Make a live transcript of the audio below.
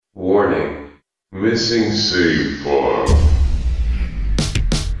Warning. Missing save file.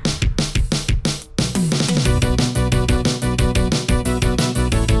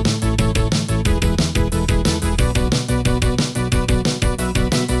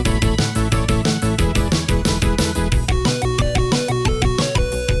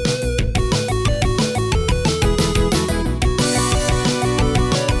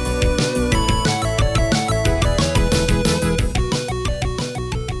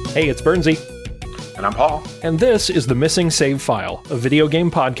 Hey, it's Bernsey. And I'm Paul. And this is the Missing Save File, a video game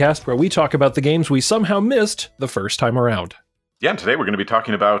podcast where we talk about the games we somehow missed the first time around. Yeah, and today we're going to be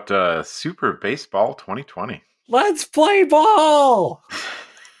talking about Super Baseball 2020. Let's play ball!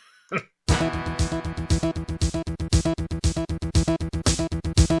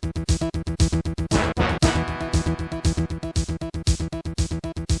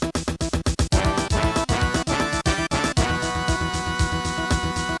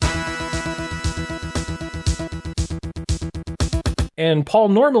 And Paul,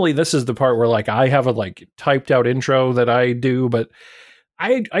 normally this is the part where I have a typed out intro that I do, but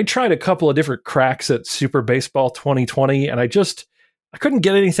I tried a couple of different cracks at Super Baseball 2020 and I couldn't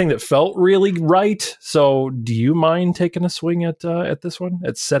get anything that felt really right. So do you mind taking a swing at this one,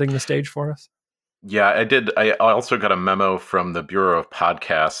 at setting the stage for us? Yeah, I did. I also got a memo from the Bureau of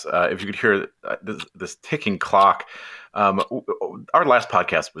Podcasts. If you could hear this ticking clock, our last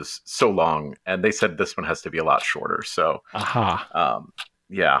podcast was so long, and they said this one has to be a lot shorter. So,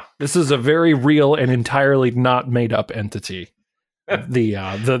 yeah, this is a very real and entirely not made up entity. Is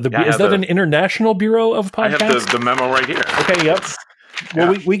that an international Bureau of Podcasts? I have the memo right here. Okay, yep.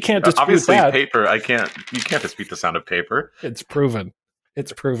 Well, we can't dispute obviously that. Paper. You can't dispute the sound of paper. It's proven.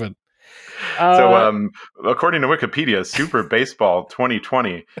 So, according to Wikipedia, Super Baseball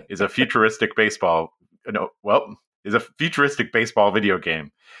 2020 is a futuristic baseball. Is a futuristic baseball video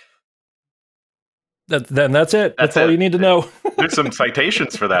game. Then that's it. That's all you need to know. There's some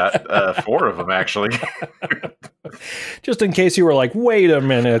citations for that. 4 of them, actually. Just in case you were like, wait a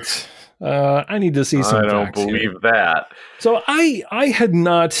minute. I need to see some I don't facts believe here. that. So I had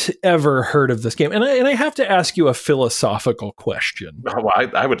not ever heard of this game. And I have to ask you a philosophical question. Oh,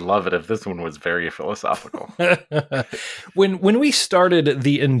 I would love it if this one was very philosophical. When we started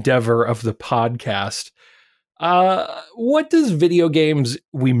the endeavor of the podcast, what does video games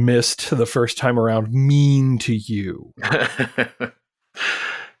we missed the first time around mean to you?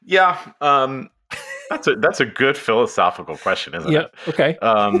 Yeah, that's a good philosophical question, isn't it? Yeah. Okay.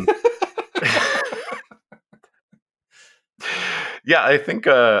 Yeah, I think.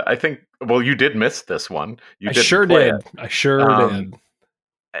 Well, you did miss this one. I sure did.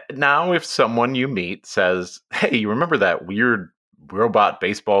 Now, if someone you meet says, "Hey, you remember that weird robot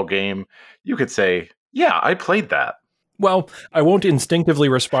baseball game?" You could say, "Yeah, I played that." Well, I won't instinctively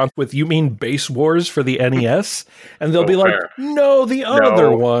respond with, "You mean Base Wars for the NES?" And they'll be like, fair. "No, the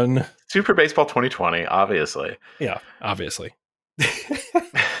other one." Super Baseball 2020, obviously. Yeah, obviously.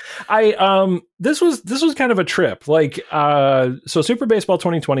 This was kind of a trip. So Super Baseball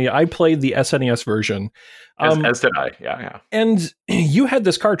 2020, I played the SNES version. As did I. Yeah. And you had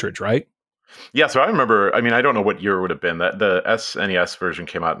this cartridge, right? Yeah, so I remember, I don't know what year it would have been. The SNES version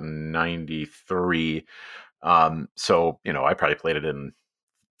came out in 93. So, I probably played it in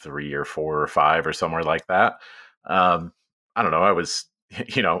 3 or 4 or 5 or somewhere like that. I don't know. I was,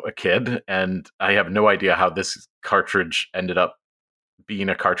 a kid, and I have no idea how this cartridge ended up being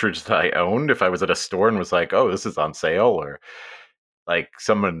a cartridge that I owned. If I was at a store and was like, oh, this is on sale, or like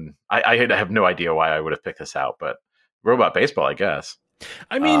someone, I have no idea why I would have picked this out, but Robot Baseball, I guess.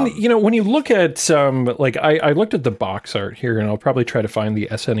 I mean, when you look at I looked at the box art here, and I'll probably try to find the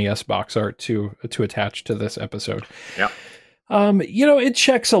SNES box art to attach to this episode. Yeah. It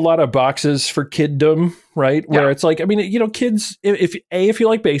checks a lot of boxes for kiddom, right? Where it's like, kids, if you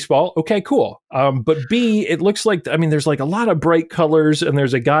like baseball, okay, cool. But B, it looks like, there's a lot of bright colors, and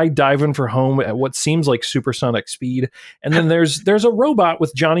there's a guy diving for home at what seems like supersonic speed. And then there's a robot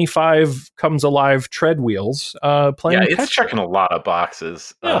with Johnny Five Comes Alive tread wheels, playing. Yeah, it's checking a lot of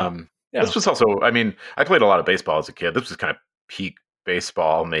boxes. Yeah. This was also, I played a lot of baseball as a kid. This was kind of peak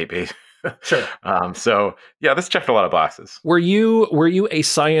baseball, maybe. Sure. So yeah, this checked a lot of boxes. Were you a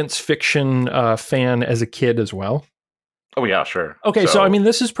science fiction fan as a kid as well? Oh yeah, sure. Okay, so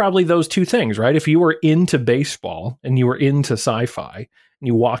this is probably those two things, right? If you were into baseball and you were into sci-fi, and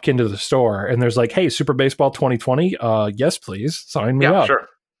you walk into the store and there's like, hey, Super Baseball 2020, yes, please sign me up. Yeah, sure.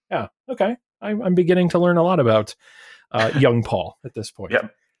 Yeah, okay. I'm beginning to learn a lot about young Paul at this point.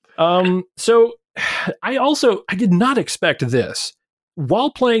 Yep. So I did not expect this.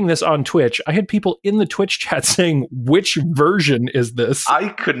 while playing this on Twitch, I had people in the Twitch chat saying, which version is this? I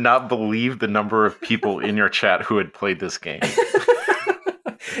could not believe the number of people in your chat who had played this game.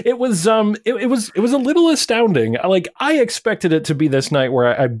 It was it was a little astounding. Like, I expected it to be this night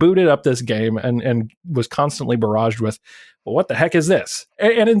where I booted up this game and was constantly barraged with, well, what the heck is this?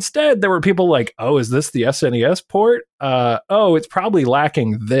 And instead there were people like, oh, is this the SNES port? Oh, it's probably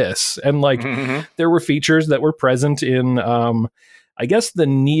lacking this. And like there were features that were present in I guess the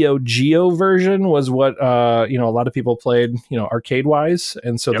Neo Geo version was what a lot of people played, arcade wise.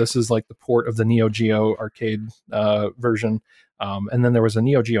 And so this is like the port of the Neo Geo arcade version. And then there was a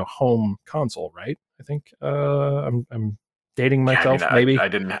Neo Geo home console, right? I think I'm dating myself. Maybe I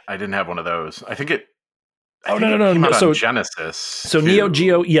didn't have one of those. I think it. No. So Genesis. So too. Neo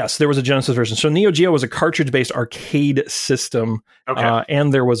Geo, yes, there was a Genesis version. So Neo Geo was a cartridge-based arcade system,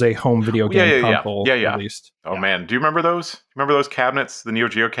 and there was a home video game console released. Oh man, do you remember those? Remember those cabinets, the Neo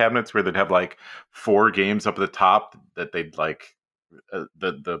Geo cabinets, where they'd have like 4 games up at the top that they'd like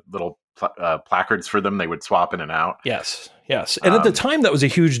the little placards for them. They would swap in and out. Yes. And at the time, that was a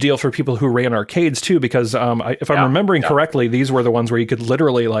huge deal for people who ran arcades too, because if I'm remembering correctly, these were the ones where you could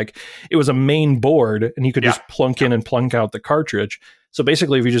literally it was a main board and you could just plunk in and plunk out the cartridge. So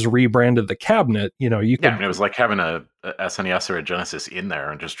basically, if you just rebranded the cabinet, you could. Yeah, and it was like having a SNES or a Genesis in there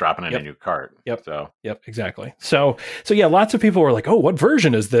and just dropping it in your cart. Yep, exactly. So yeah, lots of people were like, "Oh, what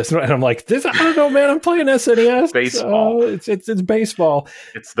version is this?" And I'm like, "This, I don't know, man. I'm playing SNES. Baseball. It's baseball.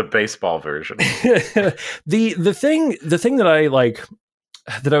 It's the baseball version." the thing that I like,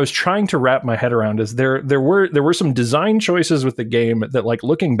 that I was trying to wrap my head around is there were some design choices with the game that, like,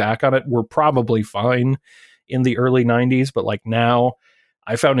 looking back on it, were probably fine in the early 90s, but like now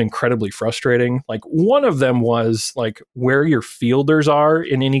I found incredibly frustrating. Like, one of them was like where your fielders are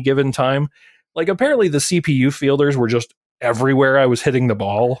in any given time. Like, apparently the CPU fielders were just everywhere I was hitting the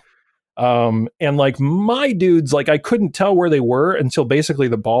ball. And like my dudes, like, I couldn't tell where they were until basically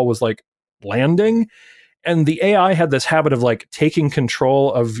the ball was like landing. And the AI had this habit of like taking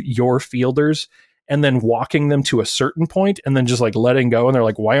control of your fielders and then walking them to a certain point and then just like letting go. And they're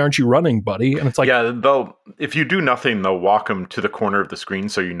like, why aren't you running, buddy? And it's like, if you do nothing, they'll walk them to the corner of the screen.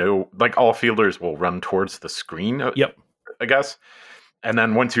 So, like, all fielders will run towards the screen. I guess. And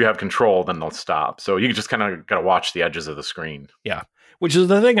then once you have control, then they'll stop. So you just kind of got to watch the edges of the screen. Yeah. Which is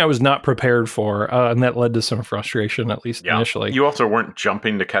the thing I was not prepared for. And that led to some frustration, at least initially. You also weren't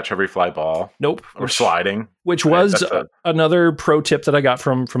jumping to catch every fly ball. Nope. Or sliding. Which was another pro tip that I got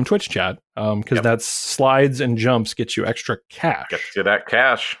from Twitch chat. Because that's slides and jumps get you extra cash. Get you that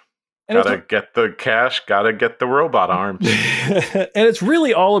cash. Gotta get the cash. Gotta get the robot arms. And it's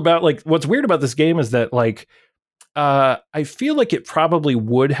really all about, like, what's weird about this game is that, like, I feel like it probably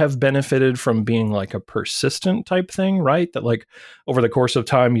would have benefited from being like a persistent type thing, right? That like over the course of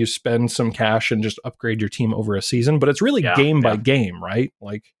time, you spend some cash and just upgrade your team over a season, but it's really game by game, right?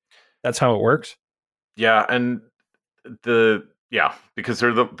 Like, that's how it works. Yeah. And because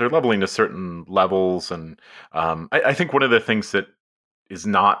they're leveling to certain levels. And I think one of the things that is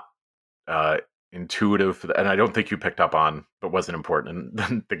not intuitive, and I don't think you picked up on, but wasn't important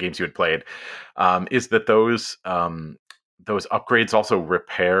in the games you had played, is that those upgrades also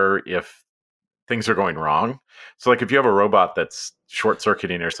repair if things are going wrong. So, like, if you have a robot that's short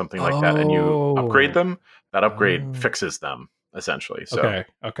circuiting or something like that, and you upgrade them, that upgrade fixes them essentially. So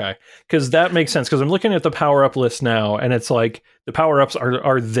okay, because that makes sense. Because I'm looking at the power up list now, and it's like the power ups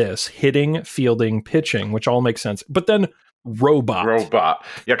are this: hitting, fielding, pitching, which all makes sense. But then robot,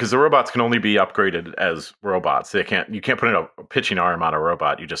 because the robots can only be upgraded as robots. You can't put in a pitching arm on a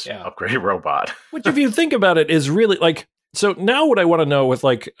robot. You just upgrade a robot. Which, if you think about it, is really like, so now what I want to know with,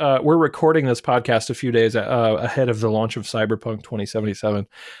 like, we're recording this podcast a few days ahead of the launch of Cyberpunk 2077.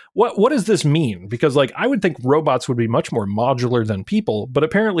 What does this mean? Because, like, I would think robots would be much more modular than people, but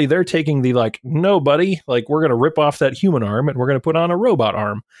apparently they're taking the, like, no, buddy, like, we're going to rip off that human arm and we're going to put on a robot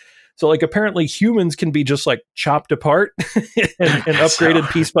arm. So, like, apparently humans can be just like chopped apart and upgraded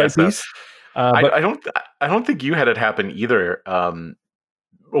piece by piece. But I don't think you had it happen either.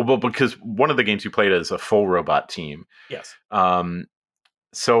 Well, because one of the games you played as a full robot team. Yes.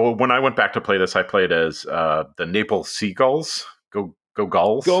 So when I went back to play this, I played as the Naples Seagulls. Go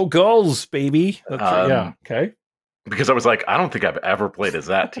Gulls. Go Gulls, baby. Okay. Because I was like, I don't think I've ever played as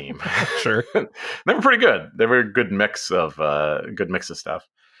that team. Sure. They were pretty good. They were a good mix of stuff.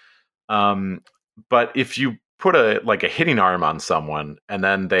 But if you put a hitting arm on someone and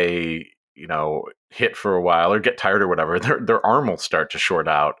then they, hit for a while or get tired or whatever, their arm will start to short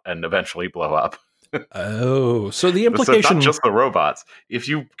out and eventually blow up. Oh, so the implication... So not just the robots. If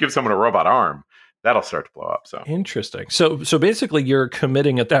you give someone a robot arm, that'll start to blow up. So interesting. So basically, you're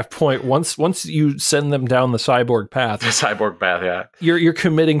committing at that point. Once you send them down the cyborg path, yeah, you're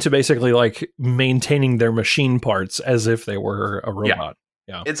committing to basically like maintaining their machine parts as if they were a robot.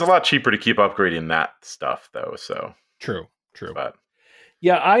 Yeah. It's a lot cheaper to keep upgrading that stuff, though. So true. But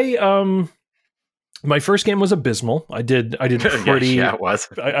yeah, my first game was abysmal. I did pretty. Yeah, it was.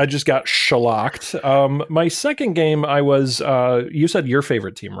 I just got shellacked. My second game, I was. You said your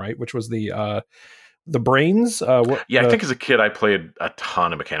favorite team, right? Which was the Brains. I think as a kid I played a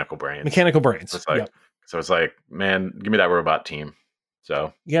ton of Mechanical Brains. So it's like, man, give me that robot team.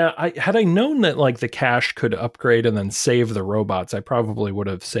 So yeah, had I known that like the cash could upgrade and then save the robots, I probably would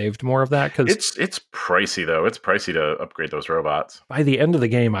have saved more of that because it's pricey though. It's pricey to upgrade those robots. By the end of the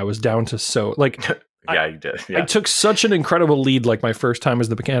game, I was down to you did. Yeah. I took such an incredible lead like my first time as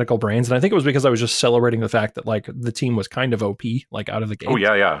the Mechanical Brains, and I think it was because I was just celebrating the fact that like the team was kind of OP like out of the gate. Oh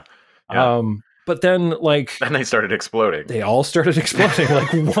yeah. But then like then they started exploding. They all started exploding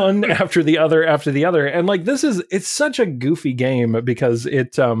like one after the other. And like it's such a goofy game because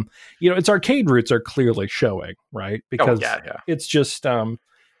it its arcade roots are clearly showing, right? Because it's just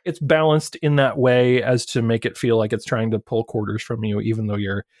it's balanced in that way as to make it feel like it's trying to pull quarters from you, even though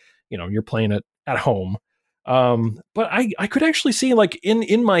you're playing it at home. But I could actually see like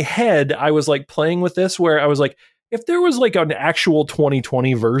in my head, I was like playing with this where I was like, if there was like an actual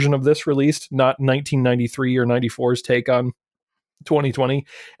 2020 version of this released, not 1993 or 94's take on 2020, and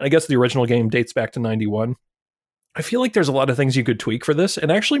I guess the original game dates back to 91, I feel like there's a lot of things you could tweak for this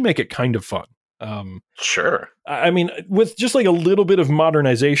and actually make it kind of fun. Sure. I mean, with just like a little bit of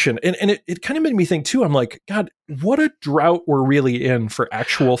modernization, and it kind of made me think too, I'm like, God, what a drought we're really in for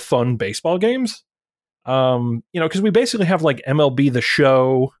actual fun baseball games. Because we basically have like MLB The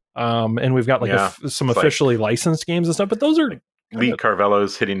Show, and we've got like some officially licensed games and stuff, but those are Lee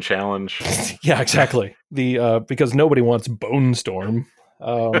Carvello's Hitting Challenge. Yeah, exactly. Because nobody wants Bone Storm.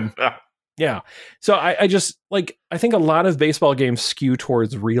 Yeah. So I just like, I think a lot of baseball games skew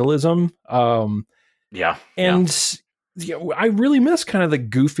towards realism. I really miss kind of the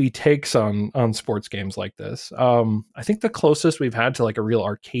goofy takes on sports games like this. I think the closest we've had to like a real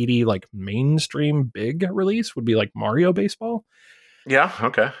arcadey, like mainstream big release would be like Mario Baseball. Yeah.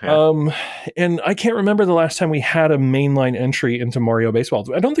 Okay. Yeah. And I can't remember the last time we had a mainline entry into Mario Baseball.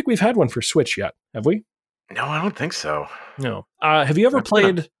 I don't think we've had one for Switch yet. Have we? No, I don't think so. No. Have you ever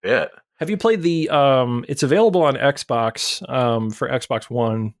played? Have you played the? It's available on Xbox for Xbox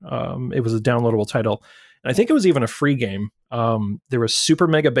One. It was a downloadable title, and I think it was even a free game. There was Super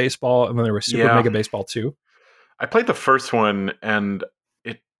Mega Baseball, and then there was Super Mega Baseball 2. I played the first one, and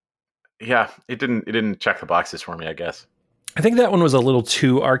it didn't check the boxes for me, I guess. I think that one was a little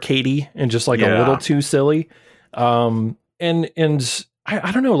too arcadey and just like a little too silly. And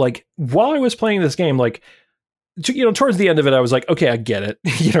I don't know, like while I was playing this game, like, towards the end of it, I was like, okay, I get it,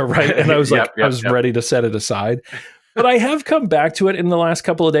 right. And I was like, I was ready to set it aside, but I have come back to it in the last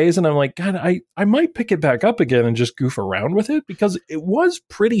couple of days and I'm like, God, I might pick it back up again and just goof around with it because it was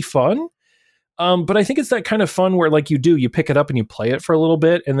pretty fun. But I think it's that kind of fun where like you pick it up and you play it for a little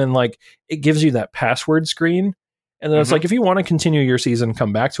bit and then like it gives you that password screen. And then it's like, if you want to continue your season,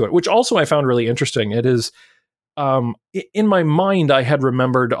 come back to it, which also I found really interesting. It is, in my mind, I had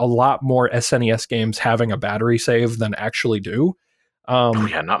remembered a lot more SNES games having a battery save than actually do.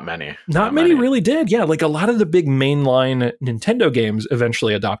 Not many. Not many really did. Yeah, like a lot of the big mainline Nintendo games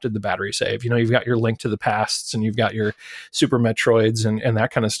eventually adopted the battery save. You've got your Link to the Pasts and you've got your Super Metroids and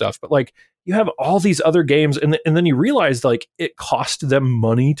that kind of stuff. But like you have all these other games and then you realize like it cost them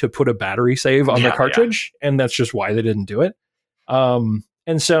money to put a battery save on the cartridge. And that's just why they didn't do it. And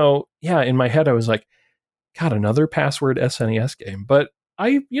so, in my head, I was like, God, another password SNES game. But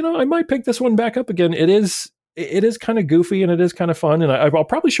I might pick this one back up again. It is kind of goofy and it is kind of fun. And I'll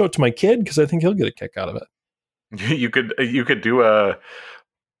probably show it to my kid because I think he'll get a kick out of it. You could do a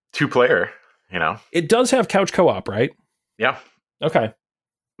 2-player, It does have couch co-op, right? Yeah. Okay.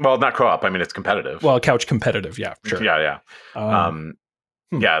 Well, not co-op. I mean, it's competitive. Well, couch competitive. Yeah, sure. Yeah.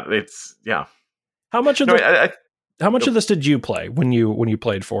 It's. How much of how much of this did you play when you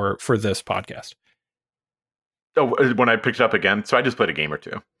played for this podcast? Oh, when I picked it up again. So I just played a game or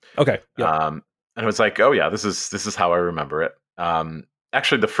two. Okay. Yep. And I was like, oh yeah, this is how I remember it.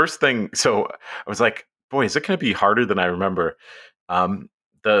 Actually, the first thing. So I was like, boy, is it going to be harder than I remember?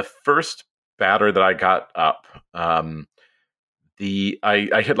 The first batter that I got up, I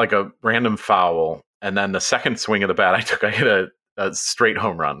hit like a random foul, and then the second swing of the bat I hit a straight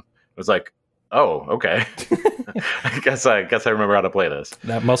home run. I was like, oh, okay. I guess I remember how to play this.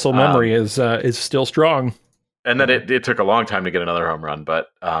 That muscle memory is still strong. And then it took a long time to get another home run, but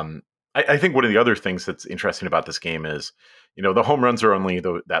I think one of the other things that's interesting about this game is, the home runs are only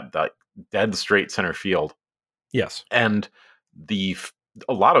that dead straight center field. Yes. And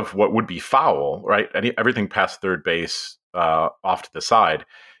a lot of what would be foul, right? Everything past third base, off to the side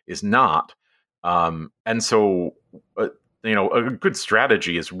is not. And so, a good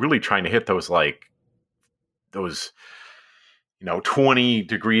strategy is really trying to hit those 20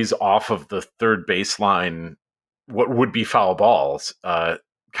 degrees off of the third baseline, what would be foul balls,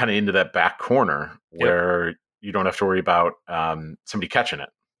 kind of into that back corner where you don't have to worry about somebody catching it.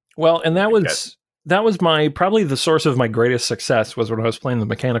 Well, and that was probably the source of my greatest success was when I was playing the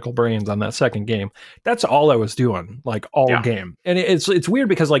Mechanical Brains on that second game. That's all I was doing, like all game. And it's weird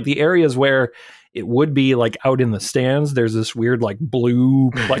because like the areas where it would be like out in the stands, there's this weird like blue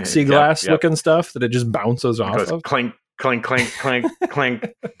plexiglass looking stuff that it just bounces off of. Clink, clink, clink, clink,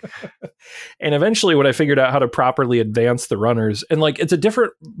 clink. And eventually when I figured out how to properly advance the runners, and like it's a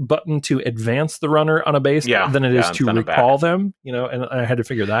different button to advance the runner on a base than it is to recall them, and I had to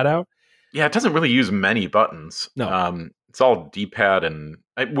figure that out. Yeah, it doesn't really use many buttons. No. It's all D-pad, and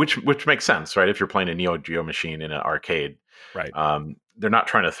which makes sense, right? If you're playing a Neo Geo machine in an arcade, right? They're not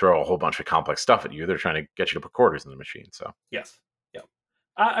trying to throw a whole bunch of complex stuff at you. They're trying to get you to put quarters in the machine. So yes, yeah.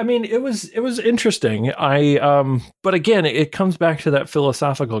 I mean, it was interesting. But again, it comes back to that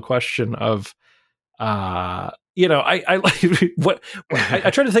philosophical question of, I try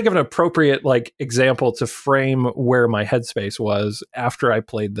to think of an appropriate like example to frame where my headspace was after I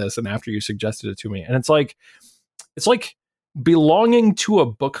played this and after you suggested it to me. And it's like belonging to a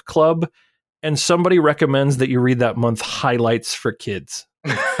book club and somebody recommends that you read that month Highlights for Kids.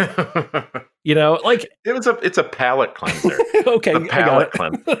 Like it's a palate cleanser. Okay,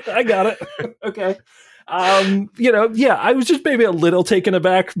 I got it. Okay. I was just maybe a little taken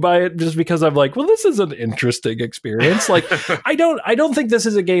aback by it just because I'm like, well, this is an interesting experience. Like, I don't think this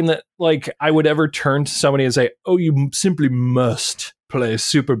is a game that like I would ever turn to somebody and say, oh, you simply must play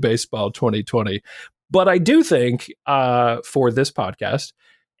Super Baseball 2020. But I do think for this podcast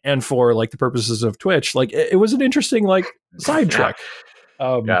and for like the purposes of Twitch, like it was an interesting like sidetrack.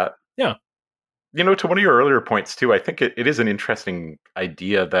 To one of your earlier points too, I think it is an interesting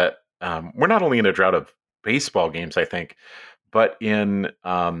idea that we're not only in a drought of baseball games, I think, but in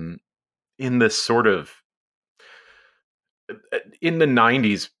this sort of in the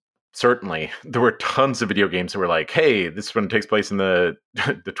 90s, certainly there were tons of video games that were like, hey, this one takes place in the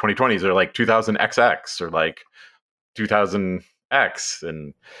 2020s, or like 2000XX, or like 2000X,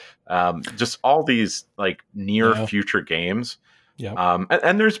 and just all these like near future games. Yeah.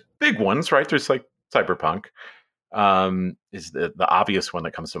 And there's big ones, right? There's like Cyberpunk is the obvious one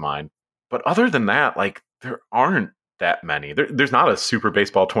that comes to mind. But other than that, like there aren't that many. There's not a Super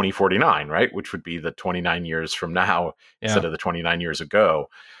Baseball 2049, right? Which would be the 29 years from now instead of the 29 years ago.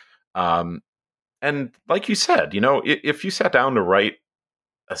 And like you said, if you sat down to write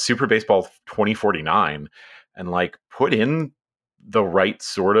a Super Baseball 2049 and like put in the right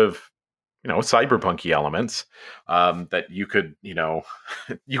sort of cyberpunky elements, that you could,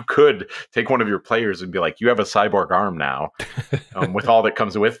 you could take one of your players and be like, you have a cyborg arm now, with all that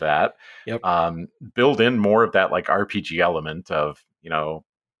comes with that. Yep. Build in more of that like RPG element of,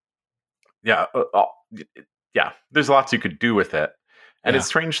 there's lots you could do with it. And it's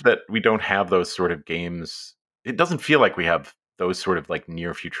strange that we don't have those sort of games. It doesn't feel like we have those sort of like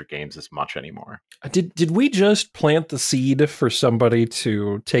near future games as much anymore. Did we just plant the seed for somebody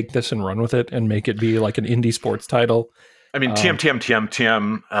to take this and run with it and make it be like an indie sports title? I mean,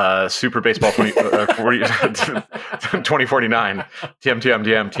 TM, Super Baseball 2049,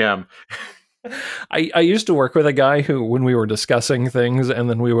 TM. I used to work with a guy who, when we were discussing things and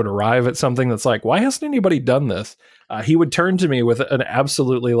then we would arrive at something that's like, why hasn't anybody done this? He would turn to me with an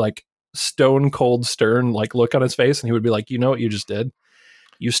absolutely like stone cold stern like look on his face, and he would be like, you know what you just did?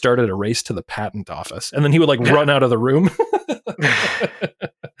 You started a race to the patent office. And then he would like run out of the room.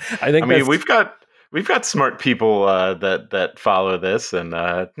 I mean, we've got smart people that follow this, and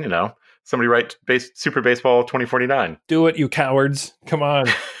somebody write Super Baseball 2049. Do it, you cowards. Come on.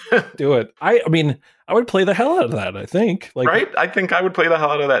 Do it. I mean, I would play the hell out of that, I think. Like, right? I think I would play the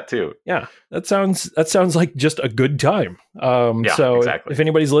hell out of that too. Yeah. That sounds like just a good time. So exactly. If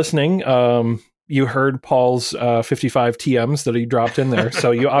anybody's listening, you heard Paul's 55 TMs that he dropped in there.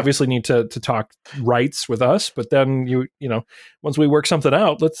 So you obviously need to talk rights with us, but then once we work something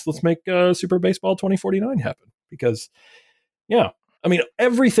out, let's make Super Baseball 2049 happen, because I mean,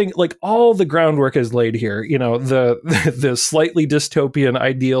 everything, like all the groundwork is laid here. The slightly dystopian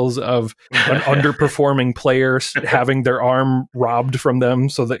ideals of an underperforming player having their arm robbed from them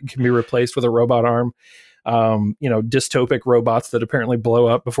so that it can be replaced with a robot arm. dystopic robots that apparently blow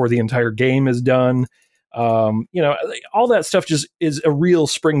up before the entire game is done. All that stuff just is a real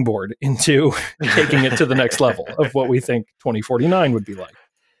springboard into taking it to the next level of what we think 2049 would be like.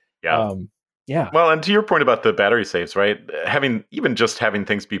 Yeah. Yeah. Well, and to your point about the battery saves, right? Having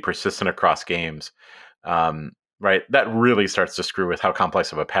things be persistent across games, right? That really starts to screw with how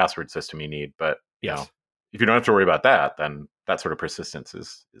complex of a password system you need. But if you don't have to worry about that, then that sort of persistence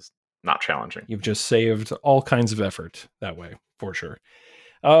is not challenging. You've just saved all kinds of effort that way, for sure.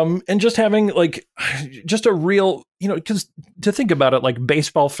 And just having just a real, because to think about it, like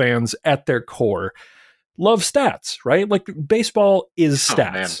baseball fans at their core love stats, right? Like baseball is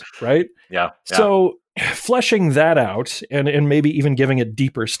stats, right? Yeah. So fleshing that out and maybe even giving it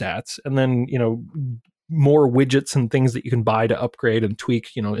deeper stats, and then, more widgets and things that you can buy to upgrade and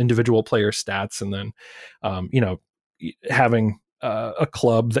tweak, individual player stats. And then, having a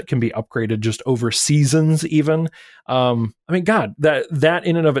club that can be upgraded just over seasons even. God, that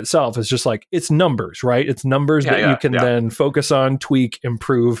in and of itself is just like, it's numbers, right? It's numbers that you can then focus on, tweak,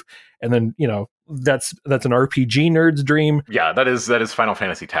 improve. And then, that's an RPG nerd's dream. Yeah, that is Final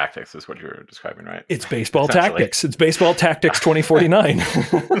Fantasy Tactics is what you're describing, right? It's baseball tactics. It's baseball tactics 2049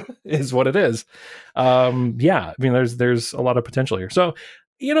 is what it is. There's a lot of potential here. So,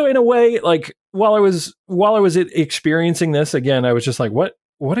 in a way, like while I was experiencing this again, I was just like, what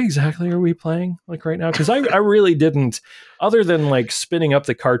exactly are we playing like right now? Because I really didn't, other than like spinning up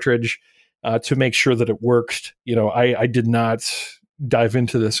the cartridge to make sure that it worked. I did not dive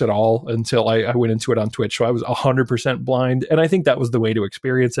into this at all until I went into it on Twitch. So I was 100% blind, and I think that was the way to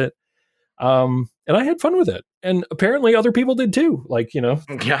experience it. And I had fun with it, and apparently other people did too. Like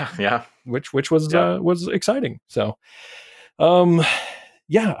which was exciting. So, I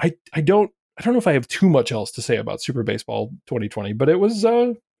don't know if I have too much else to say about Super Baseball 2020, but it was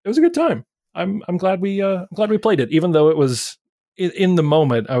a good time. I'm glad we played it, even though it was in the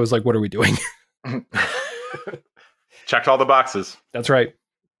moment. I was like, what are we doing? Checked all the boxes. That's right.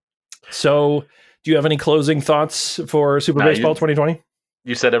 So, do you have any closing thoughts for Super Baseball 2020?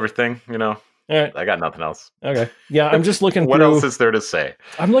 You said everything, All right. I got nothing else. Okay. Yeah, I'm just looking what else is there to say?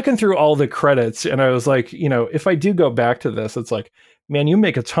 I'm looking through all the credits, and I was like, if I do go back to this, it's like, man, you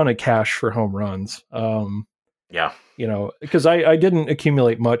make a ton of cash for home runs. Because I didn't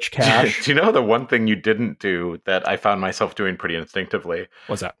accumulate much cash. Do you know the one thing you didn't do that I found myself doing pretty instinctively?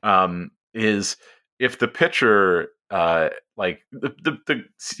 What's that? Is if the pitcher, the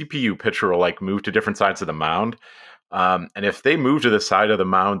CPU pitcher will like move to different sides of the mound. And if they move to the side of the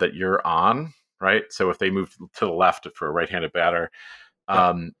mound that you're on, right? So if they move to the left for a right-handed batter,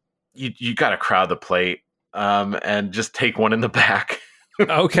 you got to crowd the plate and just take one in the back.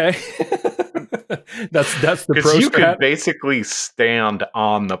 Okay. that's the pro you strat. can basically stand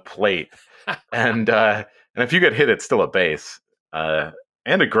on the plate, and if you get hit, it's still a base and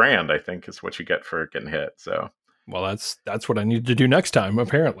a grand, I think, is what you get for getting hit. So, well, that's what I need to do next time,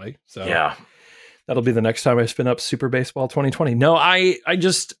 apparently. So yeah, that'll be the next time I spin up Super Baseball 2020. No, I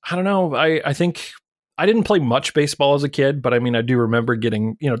don't know. I think I didn't play much baseball as a kid, but I mean, I do remember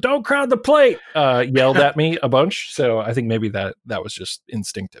getting, don't crowd the plate, yelled at me a bunch. So I think maybe that was just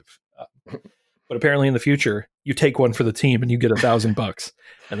instinctive. But apparently in the future, you take one for the team and you get $1,000,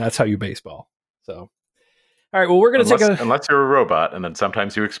 and that's how you baseball. So, all right, well, we're going to unless you're a robot, and then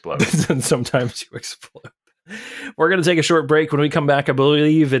sometimes you explode. And sometimes you explode. We're going to take a short break. When we come back, I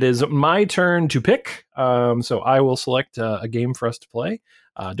believe it is my turn to pick. So I will select a game for us to play.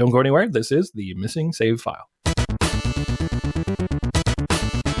 Don't go anywhere. This is the Missing Save File.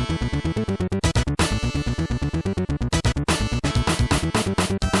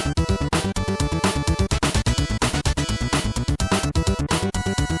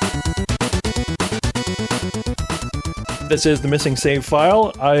 This is the Missing Save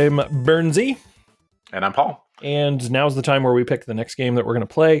File. I'm Bernsey. And I'm Paul. And now's the time where we pick the next game that we're going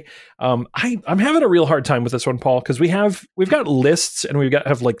to play. I'm having a real hard time with this one, Paul, because we've got lists, and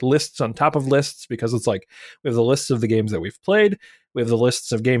have like lists on top of lists, because it's like we have the lists of the games that we've played. We have the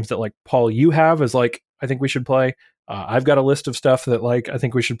lists of games that, like, Paul, you have as like, I think we should play. I've got a list of stuff that, like, I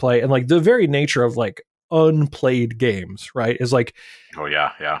think we should play. And like the very nature of like unplayed games, right, is like, oh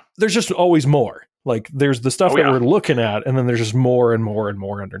yeah, there's just always more. Like there's the stuff that we're looking at, and then there's just more and more and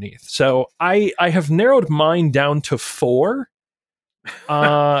more underneath. So I have narrowed mine down to 4,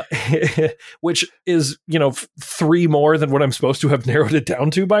 which is, 3 more than what I'm supposed to have narrowed it down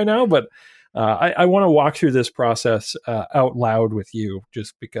to by now. But I want to walk through this process out loud with you,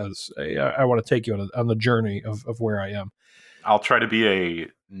 just because I want to take you on the journey of where I am. I'll try to be a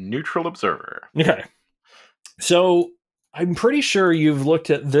neutral observer. Okay. So I'm pretty sure you've looked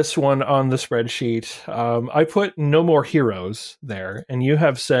at this one on the spreadsheet. I put No More Heroes there, and you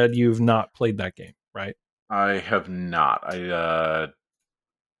have said you've not played that game, right? I have not.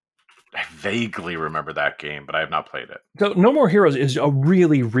 I vaguely remember that game, but I have not played it. So No More Heroes is a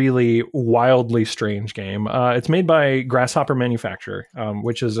really, really wildly strange game. It's made by Grasshopper Manufacture,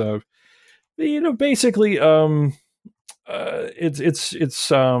 which is basically, it's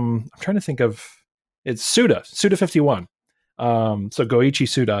I'm trying to think of, it's Suda 51. So Goichi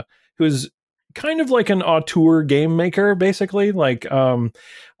Suda, who's kind of like an auteur game maker, basically. Like,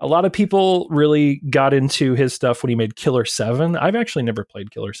 a lot of people really got into his stuff when he made Killer 7. I've actually never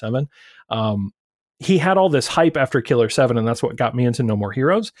played Killer 7. He had all this hype after Killer 7, and that's what got me into No More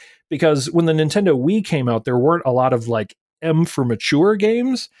Heroes. Because when the Nintendo Wii came out, there weren't a lot of like M for mature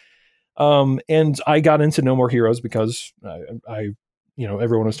games. And I got into No More Heroes because I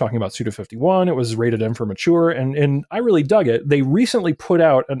everyone was talking about Suda 51. It was rated M for mature, and I really dug it. They recently put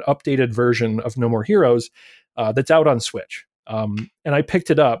out an updated version of No More Heroes that's out on Switch. And I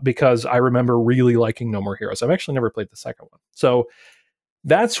picked it up because I remember really liking No More Heroes. I've actually never played the second one. So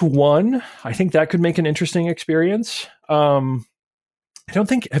that's one. I think that could make an interesting experience. I don't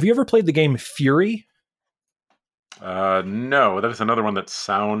think, have you ever played the game Fury? No, that is another one that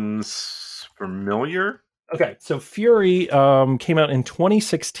sounds familiar. Okay, so Fury came out in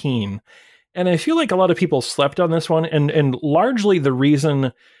 2016, and I feel like a lot of people slept on this one, and largely the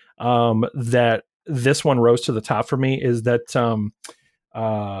reason that this one rose to the top for me is that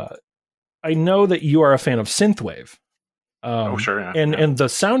I know that you are a fan of synthwave. Sure, yeah. And the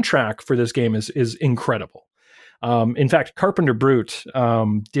soundtrack for this game is incredible. In fact, Carpenter Brute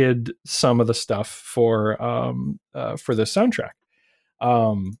did some of the stuff for this soundtrack.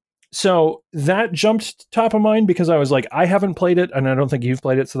 So that jumped top of mind because I was like, I haven't played it, and I don't think you've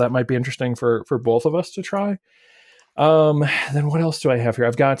played it, so that might be interesting for both of us to try. Then what else do I have here?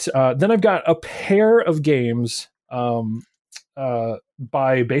 I've got a pair of games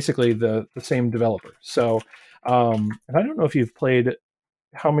by basically the same developer. So, and I don't know if you've played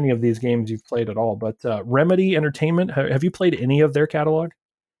how many of these games you've played at all, but Remedy Entertainment, have you played any of their catalog?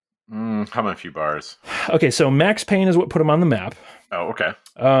 How about a few bars? Okay, so Max Payne is what put them on the map. Oh, okay.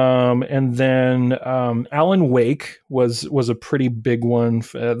 And then Alan Wake was a pretty big one.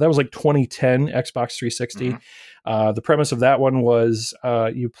 That was like 2010 Xbox 360. Mm-hmm. The premise of that one was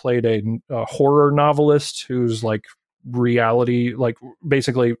you played a horror novelist who's like reality, like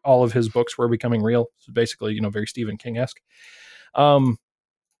basically all of his books were becoming real. So basically, very Stephen King-esque.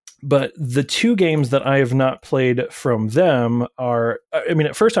 But the two games that I have not played from them are,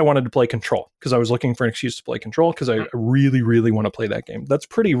 at first I wanted to play Control because I was looking for an excuse to play Control because I really, really want to play that game. That's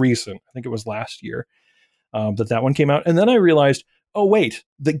pretty recent. I think it was last year that one came out. And then I realized, oh, wait,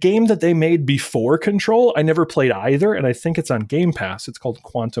 the game that they made before Control, I never played either. And I think it's on Game Pass. It's called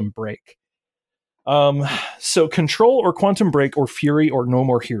Quantum Break. So Control or Quantum Break or Fury or No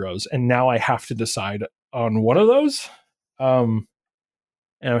More Heroes. And now I have to decide on one of those.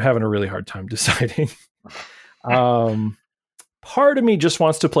 And I'm having a really hard time deciding. Part of me just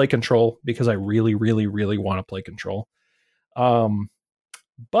wants to play Control because I really, really, really want to play Control.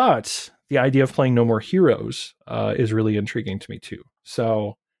 But the idea of playing No More Heroes is really intriguing to me too.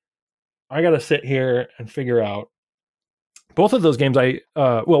 So I got to sit here and figure out both of those games.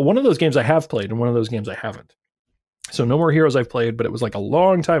 One of those games I have played and one of those games I haven't. So No More Heroes I've played, but it was like a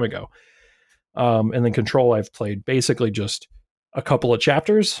long time ago. And then Control I've played basically just a couple of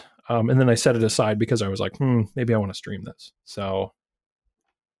chapters, and then I set it aside because I was like, maybe I want to stream this. So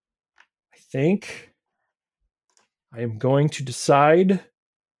I think I am going to decide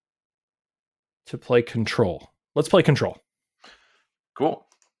to play Control. Let's play Control. Cool.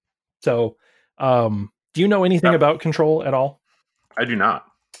 So, do you know anything about Control at all? I do not.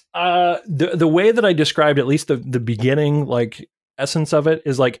 The way that I described at least the beginning, like essence of it,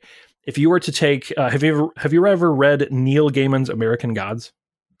 is like, if you were to take, have you ever read Neil Gaiman's American Gods?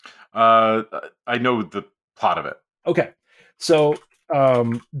 I know the plot of it. Okay, so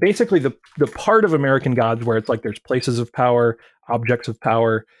basically the part of American Gods where it's like there's places of power, objects of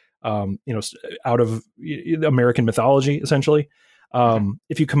power, out of American mythology, essentially.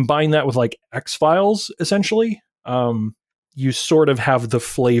 If you combine that with like X-Files, essentially, you sort of have the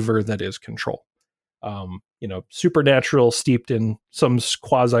flavor that is Control. Supernatural, steeped in some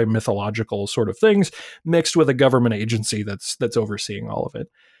quasi mythological sort of things, mixed with a government agency that's overseeing all of it.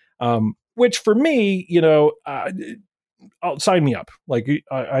 Which for me, I'll sign me up. Like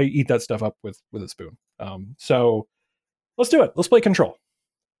I eat that stuff up with a spoon. So let's do it. Let's play Control.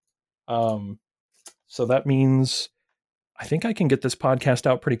 So that means I think I can get this podcast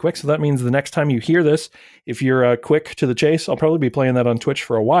out pretty quick. So that means the next time you hear this, if you're quick to the chase, I'll probably be playing that on Twitch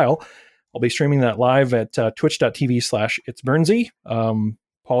for a while. I'll be streaming that live at twitch.tv/itsburnsy.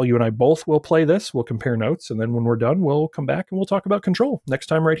 Paul, you and I both will play this. We'll compare notes. And then when we're done, we'll come back and we'll talk about Control next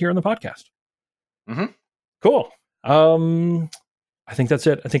time right here on the podcast. Mm-hmm. Cool. I think that's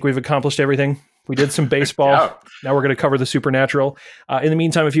it. I think we've accomplished everything. We did some baseball. Yeah. Now we're going to cover the supernatural. In the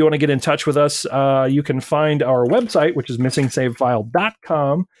meantime, if you want to get in touch with us, you can find our website, which is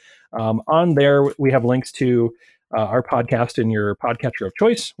missingsavefile.com. On there, we have links to our podcast in your podcatcher of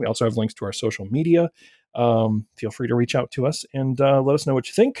choice. We also have links to our social media. Feel free to reach out to us and let us know what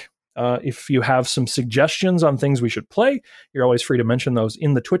you think. If you have some suggestions on things we should play, you're always free to mention those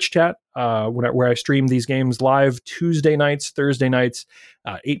in the Twitch chat, where I stream these games live Tuesday nights, Thursday nights,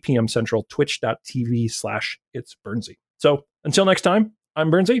 8 p.m. Central, twitch.tv/itsburnsy. So until next time,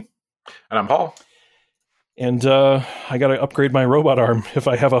 I'm Burnsy. And I'm Paul. And I got to upgrade my robot arm if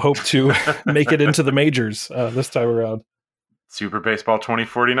I have a hope to make it into the majors this time around. Super Baseball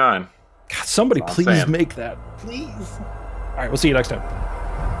 2049. God, somebody please make that. Please. All right, we'll see you next time.